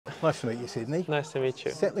Nice to meet you, Sydney. Nice to meet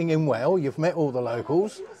you. Settling in well, you've met all the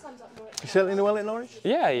locals. You settling in well at Norwich?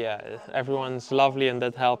 Yeah. Everyone's lovely and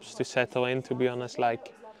that helps to settle in, to be honest.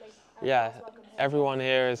 Like, yeah, everyone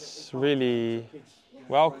here is really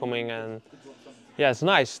welcoming and yeah, it's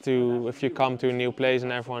nice to, if you come to a new place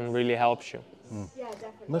and everyone really helps you.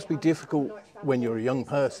 It must be difficult when you're a young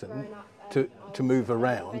person to move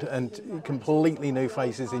around and completely new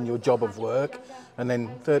faces in your job of work and then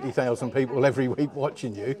 30,000 people every week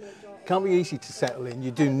watching you. Can't be easy to settle in.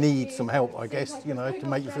 You do need some help, I guess, you know, to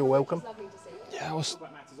make you feel welcome. Yeah,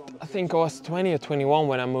 I think I was 20 or 21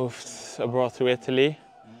 when I moved abroad to Italy.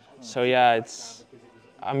 So yeah,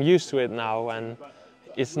 I'm used to it now, and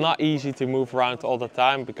it's not easy to move around all the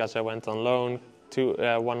time because I went on loan to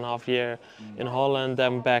 1.5 years in Holland,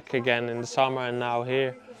 then back again in the summer and now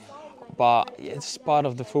here. But it's part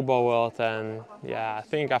of the football world, and yeah, I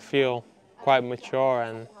think I feel quite mature,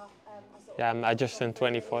 and yeah, I just turned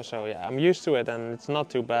 24, so yeah, I'm used to it and it's not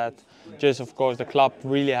too bad. Just of course the club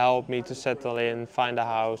really helped me to settle in, find a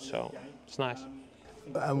house, so it's nice.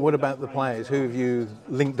 And what about the players? Who have you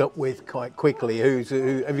linked up with quite quickly? Who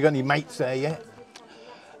have you got any mates there yet?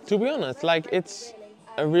 To be honest, like, it's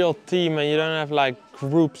a real team and you don't have like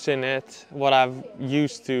groups in it, what I've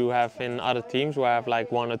used to have in other teams where I have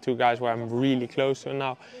like 1 or 2 guys where I'm really close to.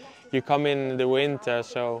 Now you come in the winter,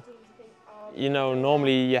 so you know,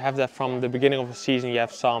 normally you have that from the beginning of the season, you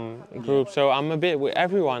have some groups. So I'm a bit with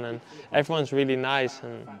everyone and everyone's really nice.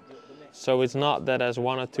 And so it's not that there's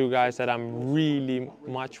 1 or 2 guys that I'm really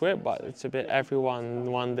much with, but it's a bit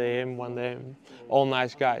everyone, one day him, one day him, all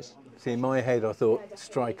nice guys. See, in my head I thought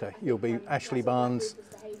striker, you'll be Ashley Barnes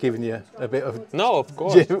giving you a bit of... No, of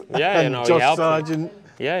course. Yeah, you know, Josh Sargent.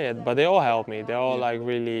 Yeah, but they all help me. They're all like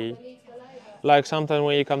really... Like sometimes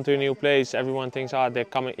when you come to a new place, everyone thinks,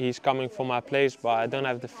 he's coming for my place, but I don't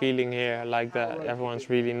have the feeling here like that.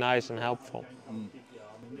 Everyone's really nice and helpful.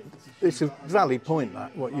 It's a valid point,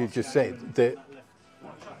 that, what you just said, that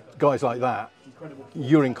guys like that,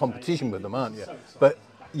 you're in competition with them, aren't you? But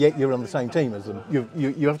yet you're on the same team as them.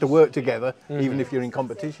 You have to work together, even if you're in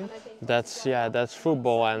competition. That's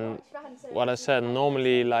football, and what I said,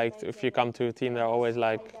 normally, like, if you come to a team, they're always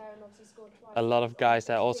like, a lot of guys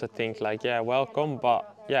that also think like, yeah, welcome,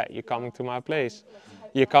 but yeah, you're coming to my place.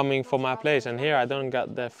 You're coming for my place, and here I don't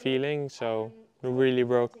get that feeling, so we're really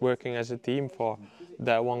working as a team for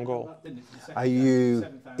that one goal. Are you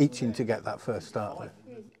itching to get that first start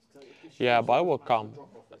though? Yeah, but I will come.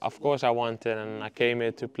 Of course I want it, and I came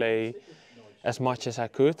here to play as much as I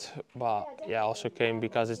could, but yeah, I also came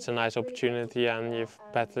because it's a nice opportunity and you're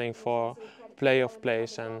battling for playoff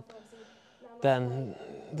place, and then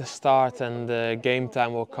the start and the game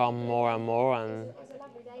time will come more and more, and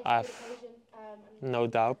I've no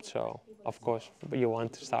doubt, so of course you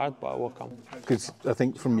want to start, but it will come. Because I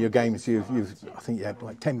think from your games, I think you had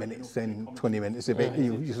like 10 minutes, then 20 minutes a bit,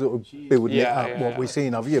 you sort of building it up, what we're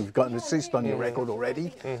seeing of you. You've got an assist on your record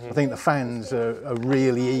already. I think the fans are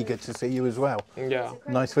really eager to see you as well. Yeah.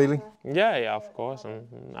 Nice feeling? Yeah, of course, and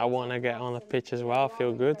I want to get on the pitch as well,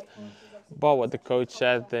 feel good. But what the coach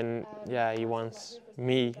said, then yeah, he wants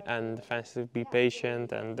me and the fans to be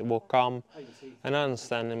patient and it will come, and I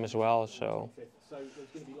understand him as well. So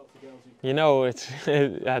you know,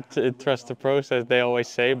 trust the process, they always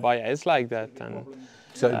say, but yeah, it's like that. And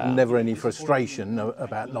so never any frustration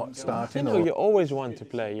about not starting? You know, you always want to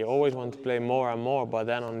play. You always want to play more and more, but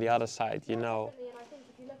then on the other side, you know,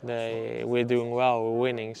 we're doing well, we're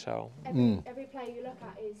winning, so.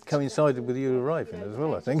 Coincided with you arriving as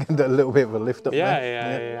well, I think, and a little bit of a lift up there.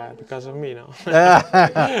 Yeah, because of me, no.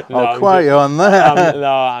 I'll quote you on that.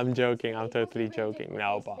 No, I'm joking, I'm totally joking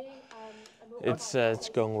now, but it's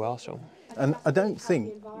going well, so. And I don't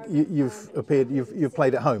think you've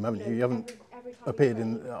played at home, haven't you? You haven't appeared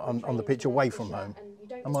on the pitch away from home.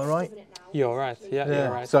 Am I right? You're right, yeah.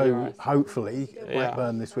 You're right. So you're right. Hopefully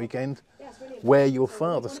Blackburn this weekend, where your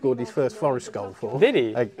father scored his first Forest goal for. Did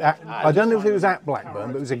he? I don't know if it was at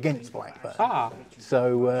Blackburn, but it was against Blackburn.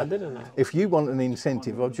 So I didn't know. If you want an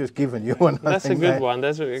incentive, I've just given you one. That's a good one.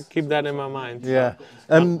 Keep that in my mind. Yeah.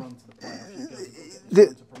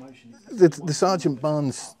 The Sergeant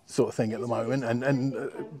Barnes sort of thing at the moment,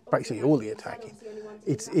 and basically all the attacking,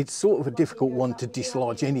 it's sort of a difficult one to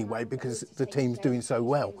dislodge anyway because the team's doing so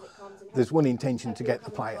well. There's one intention to get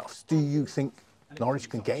the playoffs. Do you think Norwich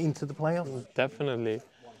can get into the playoffs? Definitely.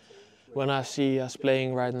 When I see us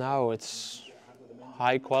playing right now, it's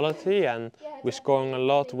high quality and we're scoring a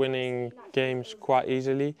lot, winning games quite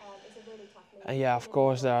easily. And yeah, of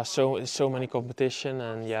course, there are so many competition,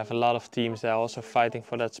 and you have a lot of teams that are also fighting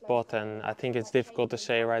for that spot. And I think it's difficult to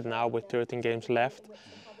say right now with 13 games left.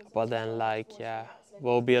 But then, like, yeah,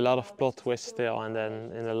 will be a lot of plot twists still, and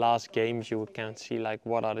then in the last games you can see like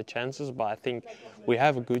what are the chances, but I think we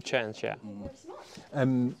have a good chance, yeah.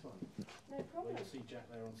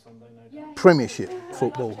 Premiership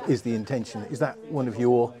football is the intention. Is that one of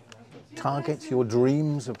your targets, your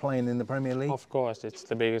dreams of playing in the Premier League? Of course, it's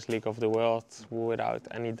the biggest league of the world, without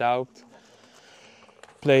any doubt.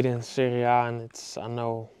 Played in Serie A, and I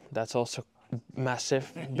know that's also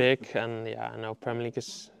massive, big, and yeah, I know Premier League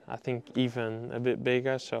is, I think, even a bit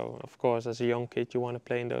bigger. So of course, as a young kid, you want to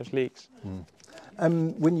play in those leagues.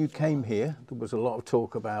 When you came here, there was a lot of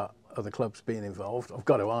talk about other clubs being involved. I've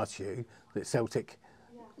got to ask you that Celtic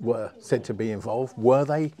were said to be involved. Were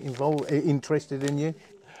they interested in you?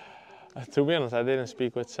 To be honest, I didn't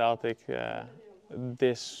speak with Celtic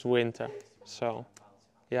this winter. So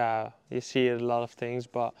yeah, you see a lot of things,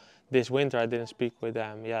 but this winter I didn't speak with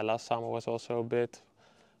them. Yeah, last summer was also a bit,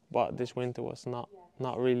 but this winter was not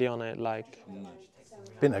really on it. Like,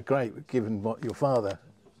 been a great, given what your father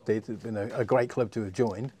did, it's been a great club to have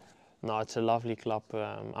joined. No, it's a lovely club.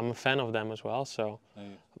 I'm a fan of them as well. So,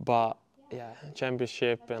 but yeah,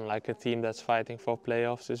 championship and like a team that's fighting for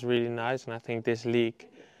playoffs is really nice, and I think this league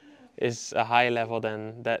is a higher level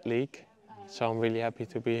than that league. So I'm really happy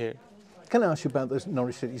to be here. Can I ask you about those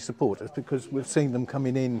Norwich City supporters? Because we've seen them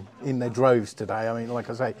coming in their droves today. I mean, like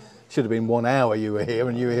I say, should have been 1 hour you were here,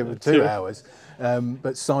 and you were here for 2 hours.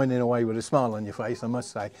 But signing away with a smile on your face, I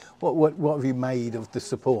must say. What have you made of the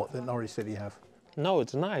support that Norwich City have? No,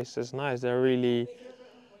 it's nice. It's nice. They're really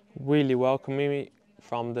welcoming me.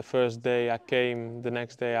 From the first day I came, the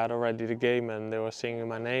next day I had already the game, and they were singing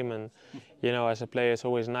my name. And you know, as a player, it's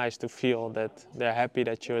always nice to feel that they're happy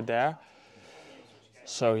that you're there.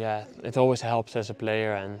 So yeah, it always helps as a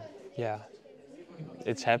player, and yeah,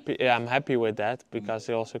 it's happy. Yeah, I'm happy with that because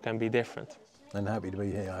it also can be different. And happy to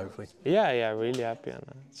be here, hopefully. Yeah, really happy. And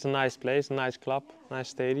it's a nice place, a nice club, nice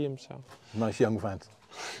stadium. So nice young fans.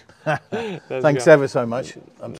 Thanks ever so much. I'm